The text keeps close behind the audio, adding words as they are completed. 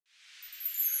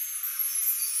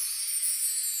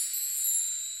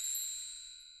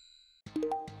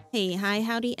Hey, hi,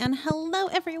 howdy, and hello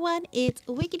everyone! It's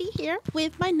Wickedy here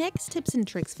with my next tips and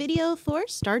tricks video for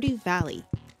Stardew Valley.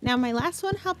 Now, my last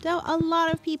one helped out a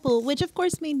lot of people, which of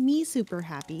course made me super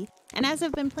happy. And as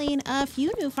I've been playing a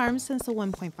few new farms since the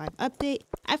 1.5 update,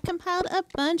 I've compiled a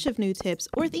bunch of new tips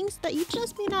or things that you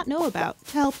just may not know about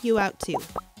to help you out too.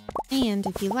 And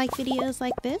if you like videos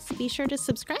like this, be sure to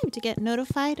subscribe to get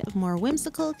notified of more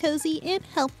whimsical, cozy, and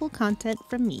helpful content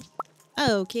from me.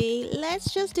 Okay,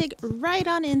 let's just dig right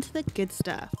on into the good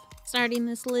stuff. Starting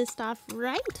this list off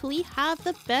right, we have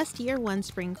the best year 1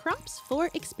 spring crops for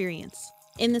experience.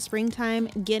 In the springtime,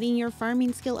 getting your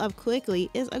farming skill up quickly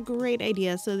is a great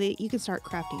idea so that you can start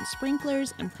crafting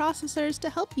sprinklers and processors to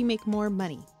help you make more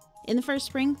money. In the first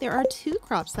spring, there are 2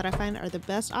 crops that I find are the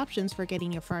best options for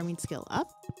getting your farming skill up.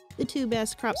 The 2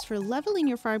 best crops for leveling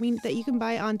your farming that you can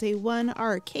buy on day 1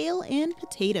 are kale and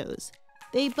potatoes.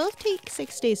 They both take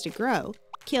 6 days to grow.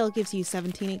 Kale gives you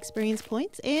 17 experience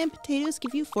points and potatoes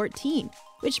give you 14,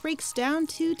 which breaks down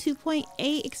to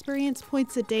 2.8 experience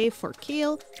points a day for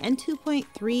kale and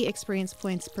 2.3 experience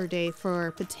points per day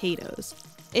for potatoes.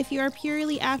 If you are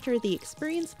purely after the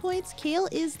experience points, kale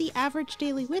is the average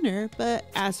daily winner, but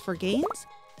as for gains,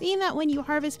 being that when you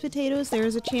harvest potatoes, there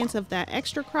is a chance of that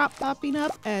extra crop popping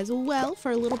up as well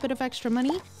for a little bit of extra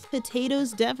money,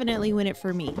 potatoes definitely win it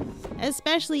for me,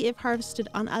 especially if harvested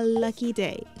on a lucky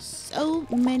day. So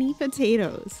many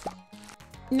potatoes.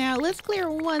 Now let's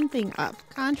clear one thing up.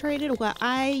 Contrary to what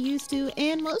I used to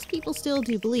and most people still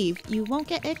do believe, you won't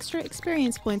get extra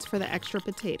experience points for the extra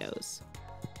potatoes.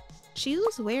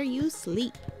 Choose where you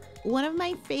sleep. One of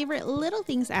my favorite little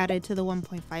things added to the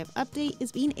 1.5 update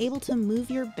is being able to move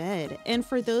your bed. And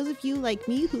for those of you like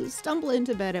me who stumble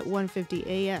into bed at 1:50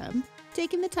 a.m.,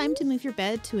 taking the time to move your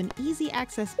bed to an easy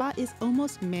access spot is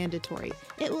almost mandatory.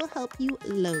 It will help you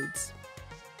loads.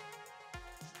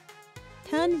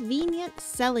 Convenient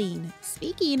selling.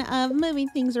 Speaking of moving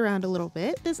things around a little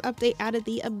bit, this update added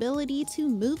the ability to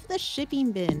move the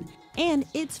shipping bin, and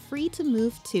it's free to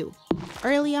move too.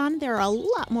 Early on, there are a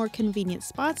lot more convenient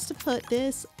spots to put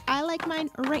this. I like mine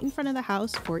right in front of the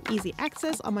house for easy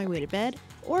access on my way to bed,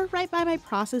 or right by my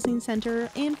processing center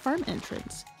and farm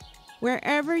entrance.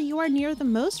 Wherever you are near the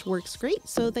most works great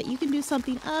so that you can do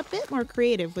something a bit more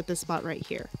creative with this spot right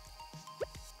here.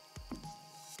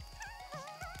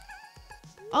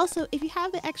 Also, if you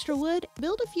have the extra wood,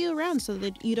 build a few around so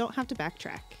that you don't have to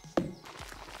backtrack.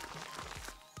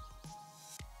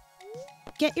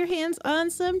 Get your hands on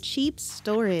some cheap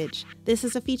storage. This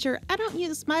is a feature I don't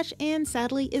use much and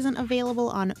sadly isn't available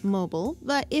on mobile,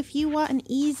 but if you want an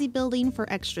easy building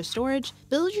for extra storage,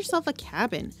 build yourself a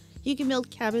cabin. You can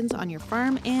build cabins on your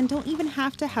farm and don't even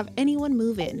have to have anyone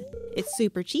move in. It's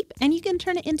super cheap and you can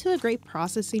turn it into a great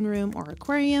processing room or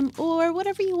aquarium or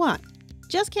whatever you want.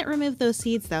 Just can't remove those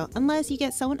seeds though unless you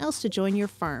get someone else to join your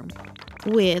farm.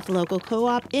 With local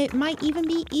co-op, it might even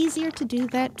be easier to do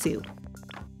that too.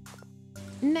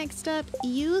 Next up,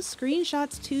 use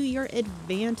screenshots to your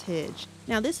advantage.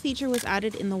 Now this feature was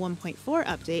added in the 1.4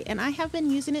 update and I have been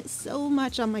using it so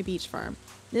much on my beach farm.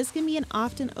 This can be an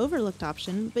often overlooked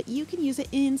option, but you can use it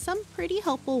in some pretty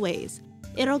helpful ways.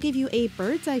 It'll give you a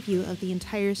bird's eye view of the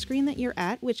entire screen that you're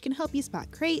at, which can help you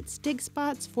spot crates, dig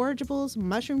spots, forageables,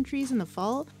 mushroom trees in the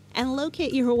fall, and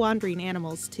locate your wandering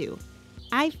animals too.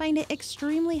 I find it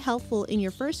extremely helpful in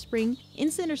your first spring in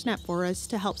Cindersnap forests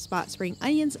to help spot spring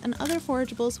onions and other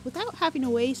forageables without having to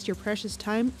waste your precious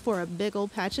time for a big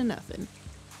old patch of nothing.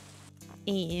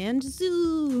 And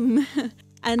zoom!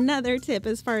 Another tip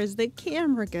as far as the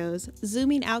camera goes,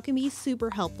 zooming out can be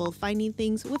super helpful finding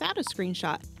things without a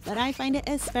screenshot, but I find it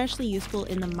especially useful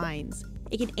in the mines.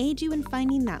 It can aid you in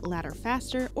finding that ladder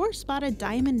faster or spot a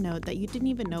diamond node that you didn't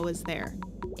even know was there.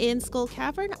 In Skull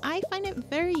Cavern, I find it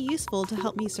very useful to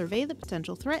help me survey the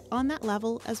potential threat on that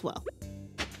level as well.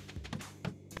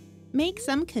 Make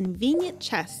some convenient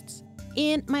chests.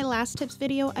 In my last tips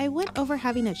video, I went over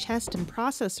having a chest and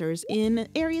processors in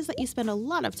areas that you spend a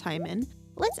lot of time in.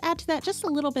 Let's add to that just a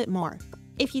little bit more.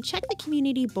 If you check the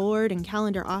community board and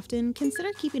calendar often,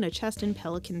 consider keeping a chest in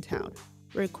Pelican Town.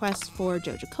 Requests for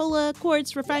Joja Cola,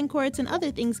 Quartz, refined quartz, and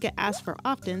other things get asked for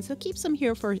often, so keep some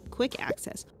here for quick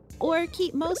access. Or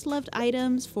keep most loved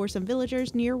items for some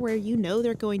villagers near where you know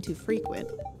they're going to frequent.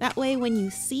 That way, when you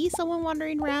see someone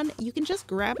wandering around, you can just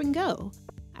grab and go.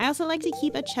 I also like to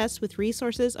keep a chest with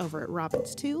resources over at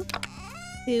Robin's too.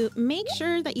 To make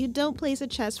sure that you don't place a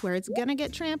chest where it's gonna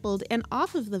get trampled and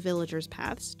off of the villagers'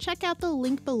 paths, check out the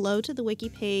link below to the wiki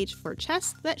page for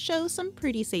chests that show some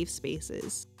pretty safe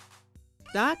spaces.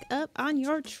 stock up on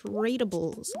your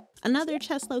tradables. Another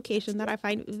chest location that I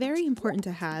find very important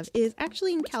to have is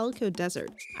actually in Calico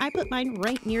Desert. I put mine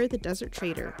right near the Desert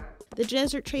Trader. The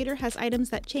Desert Trader has items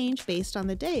that change based on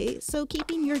the day, so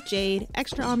keeping your jade,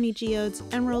 extra omni geodes,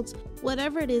 emeralds,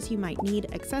 whatever it is you might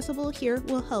need accessible here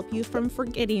will help you from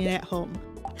forgetting it at home.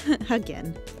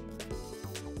 Again.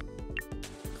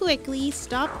 Quickly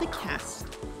stop the cast.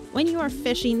 When you are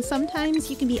fishing, sometimes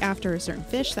you can be after a certain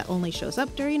fish that only shows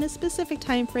up during a specific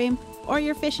time frame, or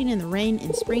you're fishing in the rain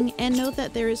in spring and know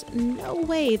that there is no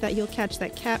way that you'll catch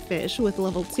that catfish with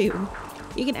level 2.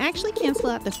 You can actually cancel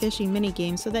out the fishing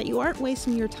minigame so that you aren't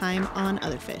wasting your time on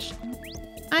other fish.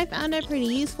 I found it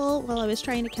pretty useful while I was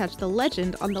trying to catch the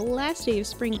legend on the last day of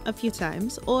spring a few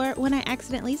times, or when I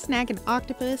accidentally snagged an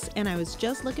octopus and I was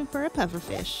just looking for a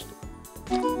pufferfish.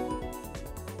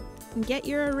 Get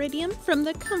your iridium from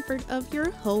the comfort of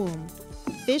your home.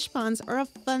 Fish ponds are a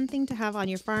fun thing to have on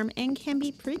your farm and can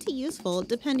be pretty useful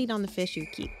depending on the fish you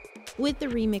keep. With the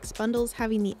remix bundles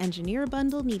having the engineer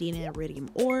bundle needing an iridium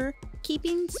ore,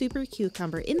 keeping super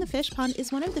cucumber in the fish pond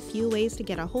is one of the few ways to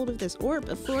get a hold of this ore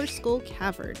before Skull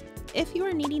Cavern. If you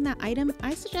are needing that item,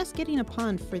 I suggest getting a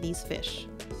pond for these fish.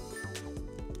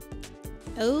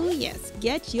 Oh yes,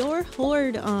 get your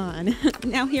hoard on.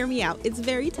 Now hear me out, it's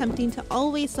very tempting to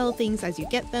always sell things as you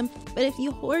get them, but if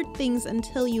you hoard things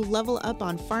until you level up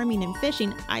on farming and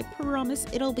fishing, I promise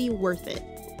it'll be worth it.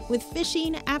 With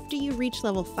fishing, after you reach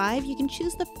level 5, you can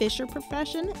choose the fisher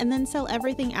profession and then sell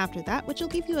everything after that, which will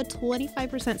give you a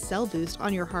 25% sell boost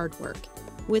on your hard work.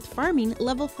 With farming,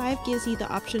 level 5 gives you the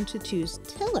option to choose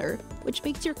tiller, which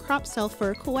makes your crop sell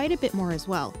for quite a bit more as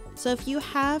well. So if you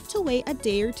have to wait a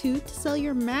day or two to sell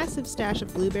your massive stash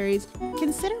of blueberries,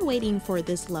 consider waiting for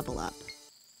this level up.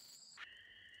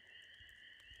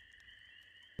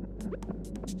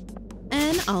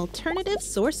 An alternative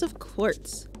source of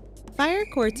quartz. Fire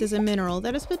quartz is a mineral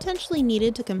that is potentially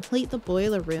needed to complete the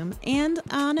boiler room, and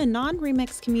on a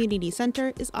non-remix community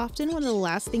center is often one of the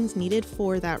last things needed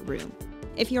for that room.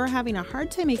 If you are having a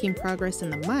hard time making progress in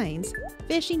the mines,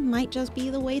 fishing might just be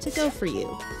the way to go for you.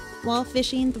 While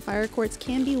fishing, the fire quartz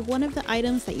can be one of the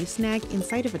items that you snag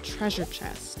inside of a treasure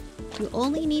chest. You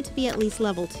only need to be at least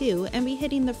level 2 and be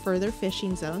hitting the further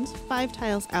fishing zones 5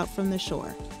 tiles out from the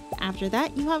shore. After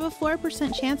that, you have a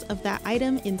 4% chance of that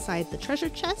item inside the treasure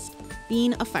chest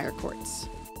being a fire quartz.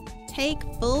 Take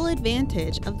full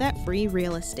advantage of that free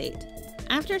real estate.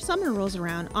 After summer rolls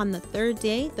around, on the 3rd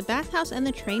day, the bathhouse and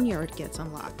the train yard gets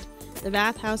unlocked. The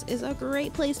bathhouse is a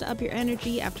great place to up your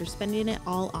energy after spending it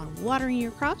all on watering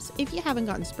your crops if you haven't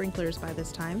gotten sprinklers by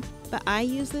this time, but I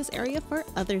use this area for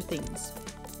other things.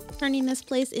 Turning this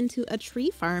place into a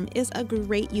tree farm is a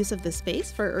great use of the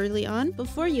space for early on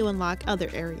before you unlock other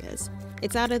areas.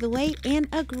 It's out of the way and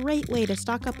a great way to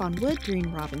stock up on wood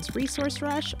during Robin's resource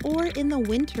rush or in the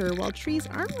winter while trees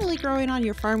aren't really growing on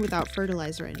your farm without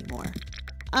fertilizer anymore.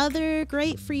 Other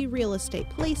great free real estate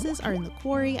places are in the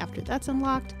quarry after that's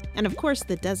unlocked, and of course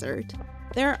the desert.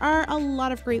 There are a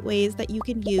lot of great ways that you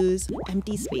can use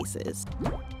empty spaces.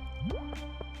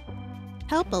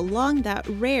 Help along that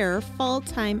rare fall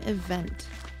time event.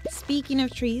 Speaking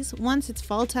of trees, once it's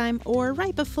fall time or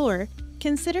right before,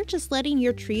 consider just letting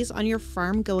your trees on your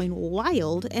farm going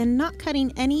wild and not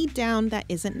cutting any down that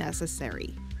isn't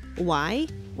necessary. Why?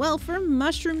 Well, for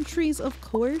mushroom trees, of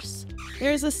course.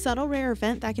 There's a subtle rare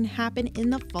event that can happen in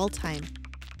the fall time.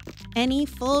 Any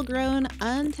full-grown,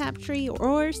 untapped tree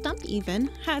or stump even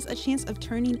has a chance of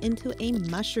turning into a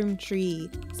mushroom tree.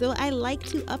 So I like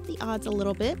to up the odds a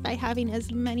little bit by having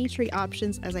as many tree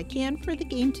options as I can for the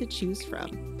game to choose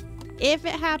from. If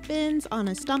it happens on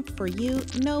a stump for you,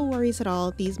 no worries at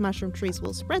all. These mushroom trees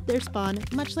will spread their spawn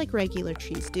much like regular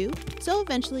trees do, so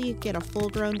eventually you get a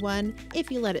full-grown one if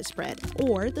you let it spread,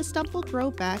 or the stump will grow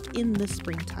back in the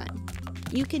springtime.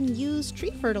 You can use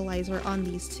tree fertilizer on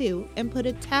these too and put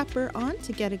a tapper on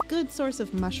to get a good source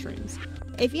of mushrooms.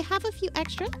 If you have a few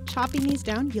extra, chopping these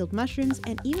down yield mushrooms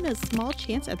and even a small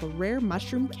chance at the rare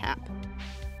mushroom cap.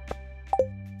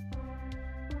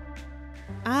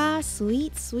 Ah,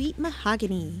 sweet, sweet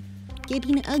mahogany.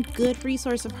 Getting a good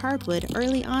resource of hardwood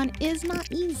early on is not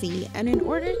easy, and in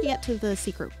order to get to the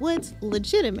secret woods,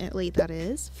 legitimately that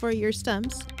is, for your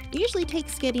stumps, it usually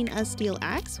takes getting a steel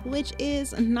axe, which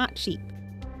is not cheap.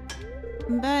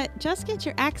 But just get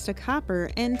your axe to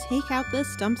copper and take out the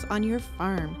stumps on your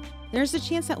farm. There's a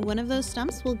chance that one of those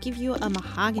stumps will give you a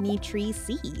mahogany tree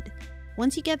seed.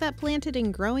 Once you get that planted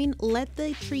and growing, let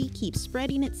the tree keep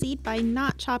spreading its seed by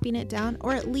not chopping it down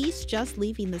or at least just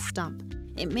leaving the stump.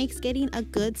 It makes getting a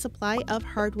good supply of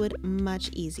hardwood much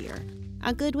easier.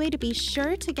 A good way to be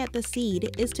sure to get the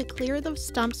seed is to clear the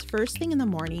stumps first thing in the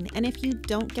morning, and if you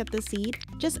don't get the seed,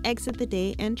 just exit the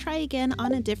day and try again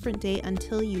on a different day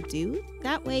until you do.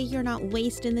 That way you're not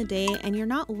wasting the day and you're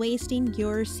not wasting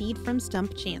your seed from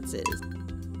stump chances.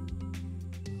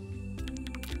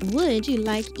 Would you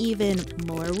like even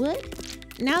more wood?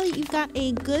 Now that you've got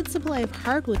a good supply of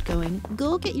hardwood going,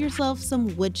 go get yourself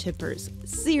some wood chippers.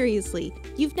 Seriously,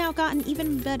 you've now got an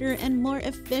even better and more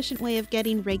efficient way of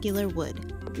getting regular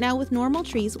wood. Now with normal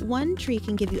trees, one tree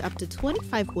can give you up to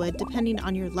 25 wood depending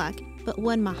on your luck, but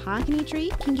one mahogany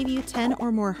tree can give you 10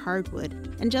 or more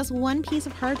hardwood, and just one piece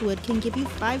of hardwood can give you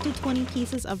 5 to 20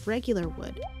 pieces of regular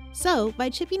wood. So by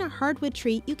chipping a hardwood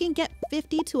tree, you can get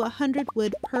 50 to 100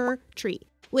 wood per tree,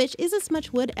 which is as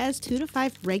much wood as 2 to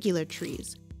 5 regular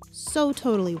trees. So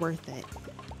totally worth it.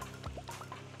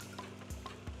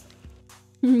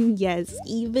 Yes,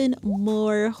 even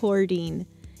more hoarding.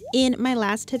 In my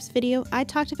last tips video, I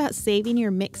talked about saving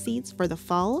your mixed seeds for the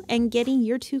fall and getting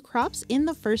your 2 crops in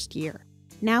the first year.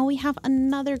 Now we have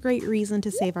another great reason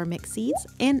to save our mixed seeds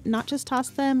and not just toss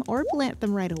them or plant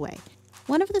them right away.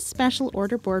 One of the special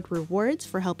order board rewards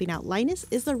for helping out Linus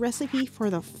is the recipe for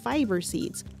the fiber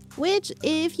seeds, which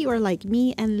if you are like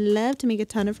me and love to make a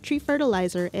ton of tree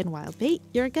fertilizer and wild bait,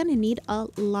 you're gonna need a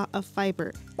lot of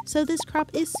fiber. So this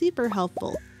crop is super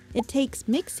helpful. It takes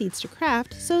mixed seeds to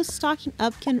craft, so stocking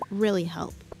up can really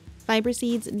help. Fiber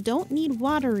seeds don't need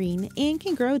watering and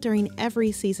can grow during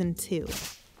every season too.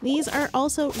 These are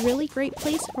also really great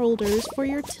placeholders for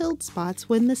your tilled spots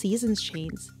when the seasons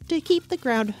change, to keep the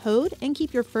ground hoed and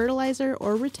keep your fertilizer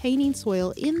or retaining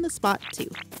soil in the spot too.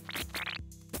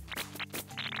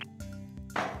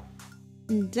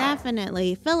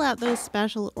 Definitely fill out those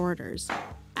special orders.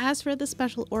 As for the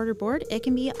special order board, it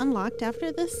can be unlocked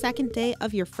after the 2nd day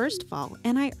of your first fall,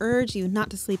 and I urge you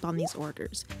not to sleep on these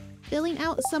orders. Filling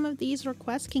out some of these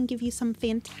requests can give you some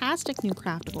fantastic new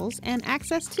craftables and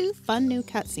access to fun new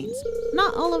cutscenes.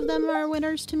 Not all of them are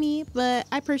winners to me, but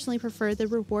I personally prefer the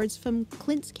rewards from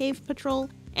Clint's Cave Patrol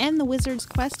and the Wizard's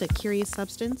Quest, A Curious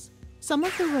Substance. Some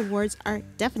of the rewards are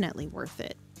definitely worth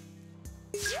it.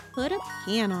 Put a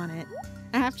pan on it.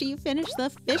 After you finish the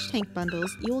fish tank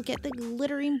bundles, you will get the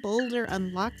glittering boulder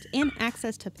unlocked and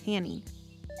access to panning.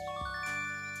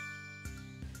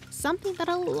 Something that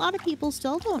a lot of people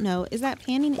still don't know is that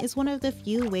panning is one of the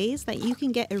few ways that you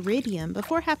can get iridium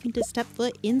before having to step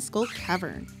foot in Skull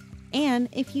Cavern. And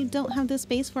if you don't have the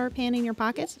space for a pan in your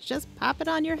pockets, just pop it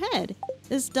on your head.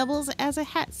 This doubles as a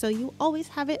hat, so you always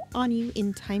have it on you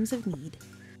in times of need.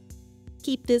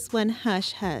 Keep this one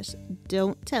hush hush,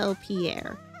 don't tell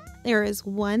Pierre. There is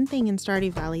one thing in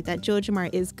Stardew Valley that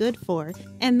Jojamar is good for,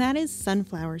 and that is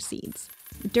sunflower seeds.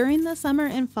 During the summer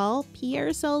and fall,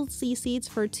 Pierre sells sea seeds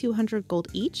for 200 gold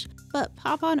each, but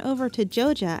pop on over to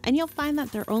Joja and you'll find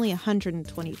that they're only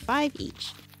 125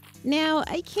 each. Now,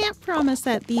 I can't promise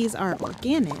that these are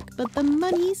organic, but the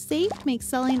money saved makes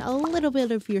selling a little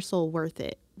bit of your soul worth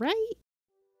it, right?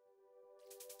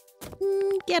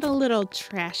 Get a little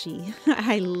trashy.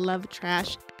 I love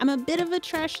trash. I'm a bit of a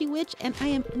trashy witch and I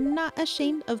am not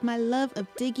ashamed of my love of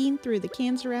digging through the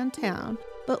cans around town.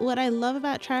 But what I love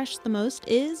about trash the most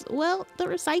is, well, the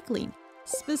recycling.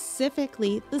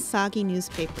 Specifically, the soggy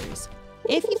newspapers.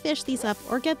 If you fish these up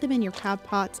or get them in your crab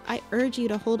pots, I urge you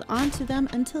to hold on to them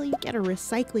until you get a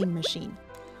recycling machine.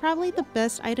 Probably the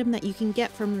best item that you can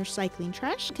get from recycling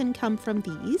trash can come from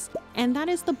these, and that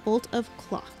is the bolt of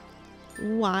cloth.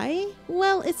 Why?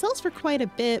 Well, it sells for quite a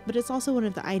bit, but it's also one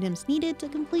of the items needed to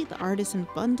complete the artisan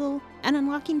bundle and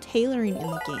unlocking tailoring in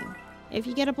the game. If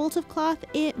you get a bolt of cloth,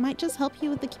 it might just help you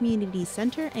with the community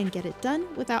center and get it done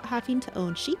without having to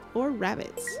own sheep or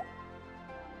rabbits.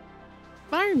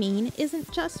 Farming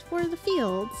isn't just for the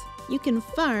fields. You can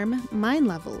farm mine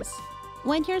levels.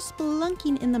 When you're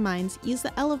spelunking in the mines, use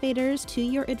the elevators to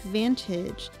your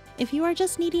advantage. If you are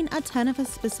just needing a ton of a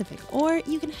specific ore,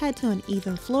 you can head to an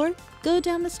even floor, go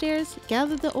down the stairs,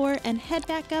 gather the ore, and head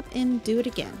back up and do it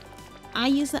again. I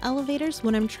use the elevators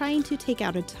when I'm trying to take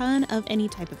out a ton of any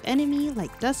type of enemy,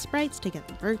 like dust sprites to get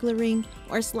the burglar ring,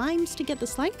 or slimes to get the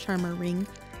slime charmer ring.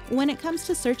 When it comes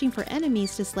to searching for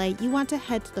enemies to slay, you want to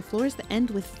head to the floors that end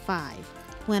with 5.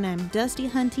 When I'm dusty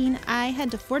hunting, I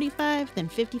head to 45, then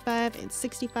 55, and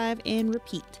 65, and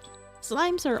repeat.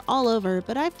 Slimes are all over,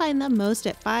 but I find them most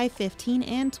at 5, 15,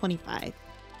 and 25.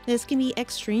 This can be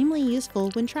extremely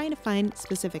useful when trying to find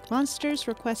specific monsters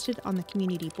requested on the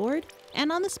community board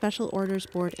and on the special orders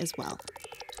board as well.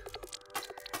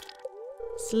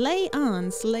 Slay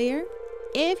on, Slayer!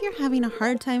 If you're having a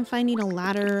hard time finding a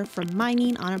ladder from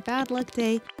mining on a bad luck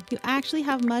day, you actually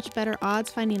have much better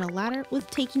odds finding a ladder with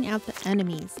taking out the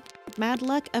enemies. Bad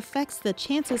luck affects the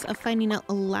chances of finding a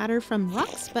ladder from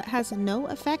rocks, but has no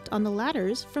effect on the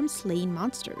ladders from slaying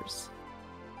monsters.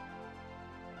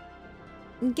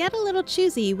 Get a little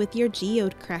choosy with your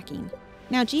geode cracking.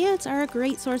 Now, geodes are a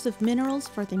great source of minerals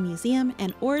for the museum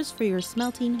and ores for your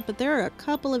smelting, but there are a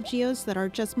couple of geodes that are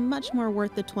just much more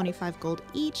worth the 25 gold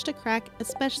each to crack,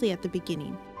 especially at the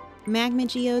beginning. Magma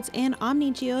geodes and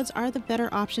omni geodes are the better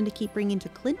option to keep bringing to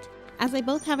Clint, as they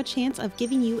both have a chance of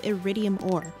giving you iridium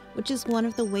ore, which is one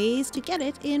of the ways to get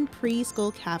it in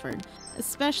pre-Skull Cavern,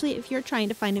 especially if you're trying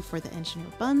to find it for the engineer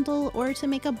bundle or to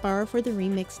make a bar for the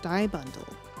remixed dye bundle.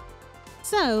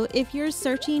 So, if you're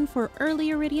searching for early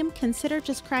iridium, consider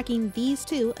just cracking these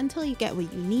two until you get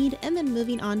what you need and then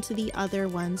moving on to the other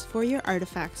ones for your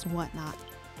artifacts and whatnot.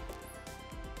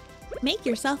 Make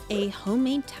yourself a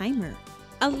homemade timer.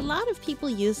 A lot of people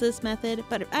use this method,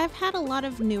 but I've had a lot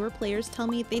of newer players tell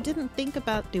me they didn't think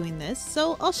about doing this,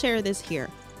 so I'll share this here.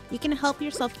 You can help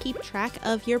yourself keep track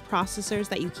of your processors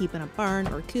that you keep in a barn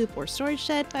or coop or storage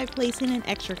shed by placing an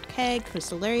extra keg,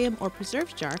 crystallarium, or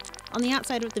preserve jar on the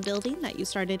outside of the building that you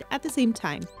started at the same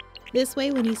time. This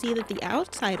way, when you see that the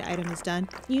outside item is done,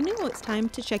 you know it's time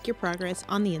to check your progress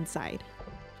on the inside.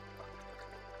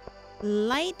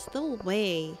 Light the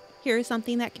way. Here's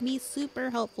something that can be super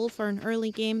helpful for an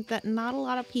early game that not a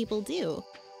lot of people do.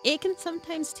 It can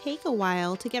sometimes take a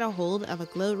while to get a hold of a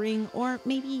glow ring, or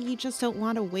maybe you just don't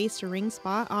want to waste a ring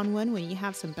spot on one when you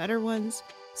have some better ones.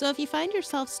 So if you find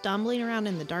yourself stumbling around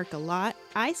in the dark a lot,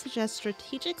 I suggest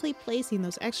strategically placing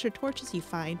those extra torches you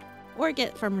find or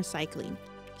get from recycling.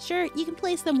 Sure, you can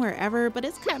place them wherever, but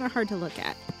it's kind of hard to look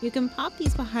at. You can pop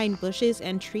these behind bushes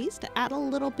and trees to add a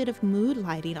little bit of mood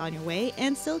lighting on your way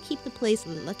and still keep the place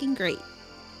looking great.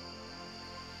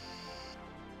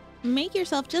 Make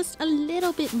yourself just a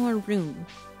little bit more room.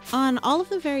 On all of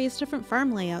the various different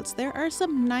farm layouts, there are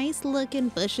some nice looking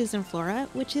bushes and flora,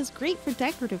 which is great for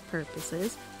decorative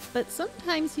purposes, but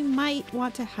sometimes you might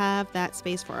want to have that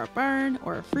space for a barn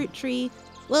or a fruit tree.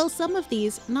 Well, some of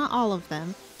these, not all of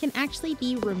them, can actually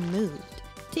be removed.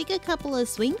 Take a couple of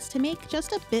swings to make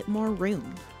just a bit more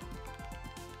room.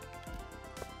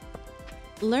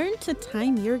 Learn to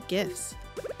time your gifts.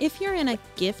 If you're in a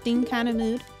gifting kind of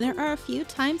mood, there are a few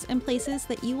times and places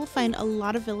that you will find a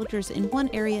lot of villagers in one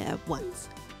area at once.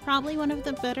 Probably one of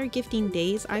the better gifting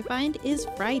days I find is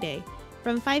Friday.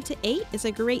 From 5 to 8 is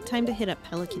a great time to hit up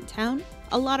Pelican Town.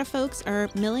 A lot of folks are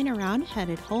milling around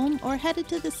headed home or headed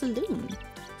to the saloon.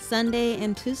 Sunday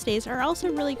and Tuesdays are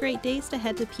also really great days to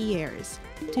head to Pierre's.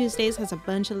 Tuesdays has a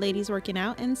bunch of ladies working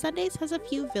out, and Sundays has a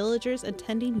few villagers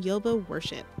attending Yoba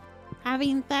worship.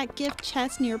 Having that gift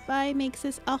chest nearby makes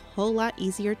this a whole lot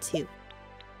easier too.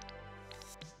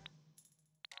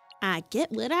 I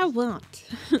get what I want.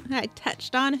 I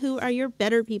touched on who are your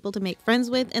better people to make friends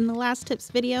with in the last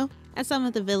tips video, as some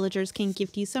of the villagers can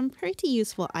gift you some pretty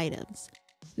useful items.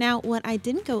 Now, what I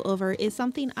didn't go over is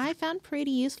something I found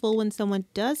pretty useful when someone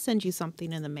does send you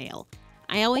something in the mail.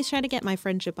 I always try to get my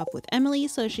friendship up with Emily,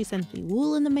 so she sends me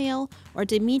wool in the mail, or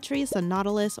Demetrius the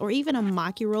Nautilus, or even a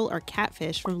maki roll or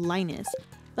catfish from Linus.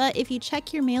 But if you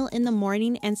check your mail in the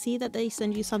morning and see that they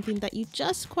send you something that you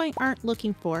just quite aren't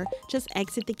looking for, just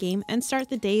exit the game and start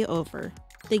the day over.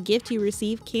 The gift you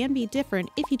receive can be different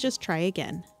if you just try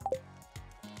again.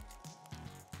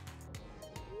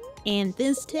 And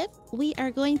this tip, we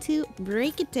are going to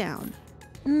break it down.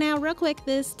 Now, real quick,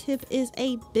 this tip is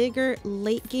a bigger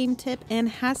late game tip and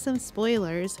has some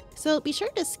spoilers, so be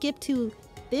sure to skip to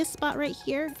this spot right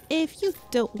here if you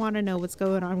don't want to know what's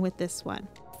going on with this one.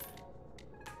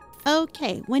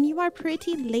 Okay, when you are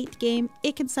pretty late game,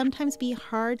 it can sometimes be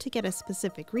hard to get a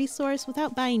specific resource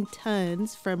without buying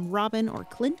tons from Robin or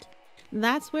Clint.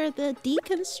 That's where the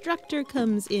deconstructor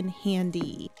comes in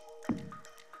handy.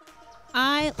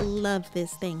 I love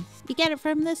this thing. You get it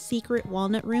from the secret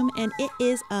walnut room and it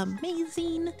is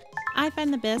amazing. I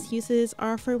find the best uses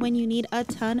are for when you need a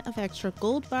ton of extra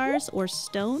gold bars or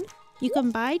stone. You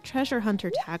can buy treasure hunter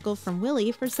tackle from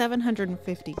Willy for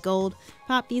 750 gold,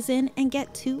 pop these in and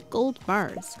get 2 gold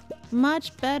bars.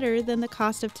 Much better than the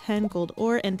cost of 10 gold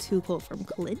ore and 2 gold from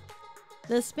Clint.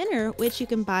 The spinner, which you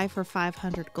can buy for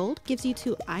 500 gold, gives you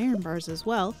 2 iron bars as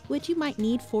well, which you might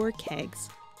need for kegs.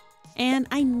 And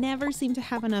I never seem to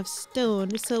have enough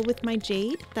stone, so with my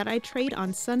jade that I trade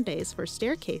on Sundays for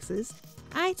staircases,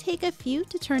 I take a few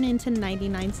to turn into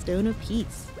 99 stone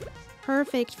apiece.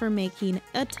 Perfect for making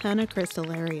a ton of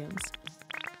crystallariums.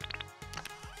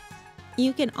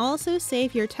 You can also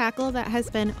save your tackle that has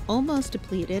been almost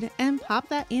depleted and pop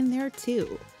that in there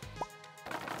too.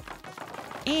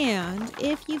 And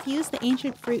if you've used the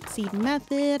ancient fruit seed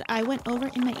method, I went over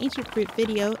in my ancient fruit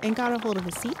video and got a hold of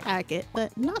a seed packet,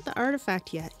 but not the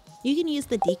artifact yet. You can use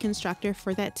the deconstructor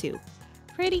for that too.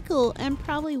 Pretty cool, and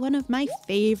probably one of my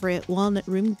favorite walnut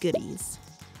room goodies.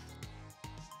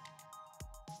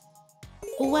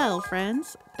 Well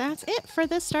friends, that's it for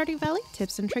this Stardew Valley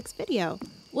tips and tricks video.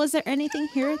 Was there anything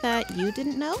here that you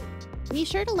didn't know? Be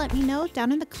sure to let me know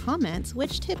down in the comments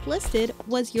which tip listed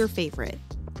was your favorite.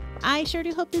 I sure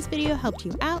do hope this video helped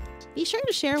you out. Be sure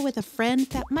to share with a friend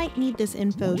that might need this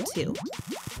info too.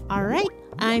 Alright,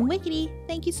 I'm Wickedy.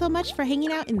 Thank you so much for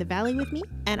hanging out in the valley with me,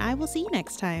 and I will see you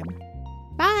next time.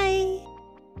 Bye!